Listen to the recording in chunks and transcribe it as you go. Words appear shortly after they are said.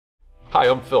Hi,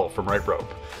 I'm Phil from RightRope.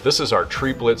 This is our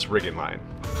TreeBLITZ rigging line.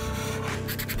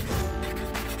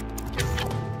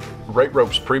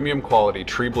 RightRope's premium quality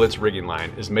TreeBLITZ rigging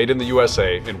line is made in the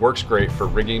USA and works great for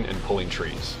rigging and pulling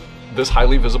trees. This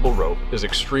highly visible rope is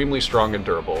extremely strong and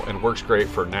durable and works great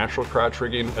for natural crotch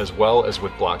rigging as well as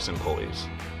with blocks and pulleys.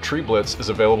 TreeBLITZ is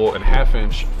available in 1/2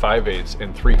 inch, 5/8,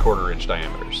 and 3/4 inch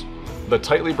diameters. The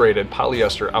tightly braided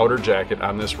polyester outer jacket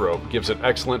on this rope gives it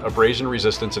excellent abrasion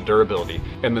resistance and durability,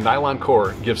 and the nylon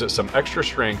core gives it some extra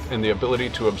strength and the ability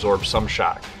to absorb some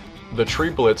shock. The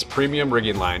TreeBLITZ premium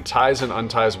rigging line ties and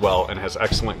unties well and has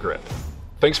excellent grip.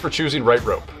 Thanks for choosing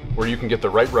RightRope, where you can get the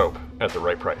right rope at the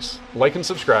right price. Like and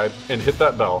subscribe, and hit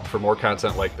that bell for more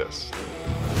content like this.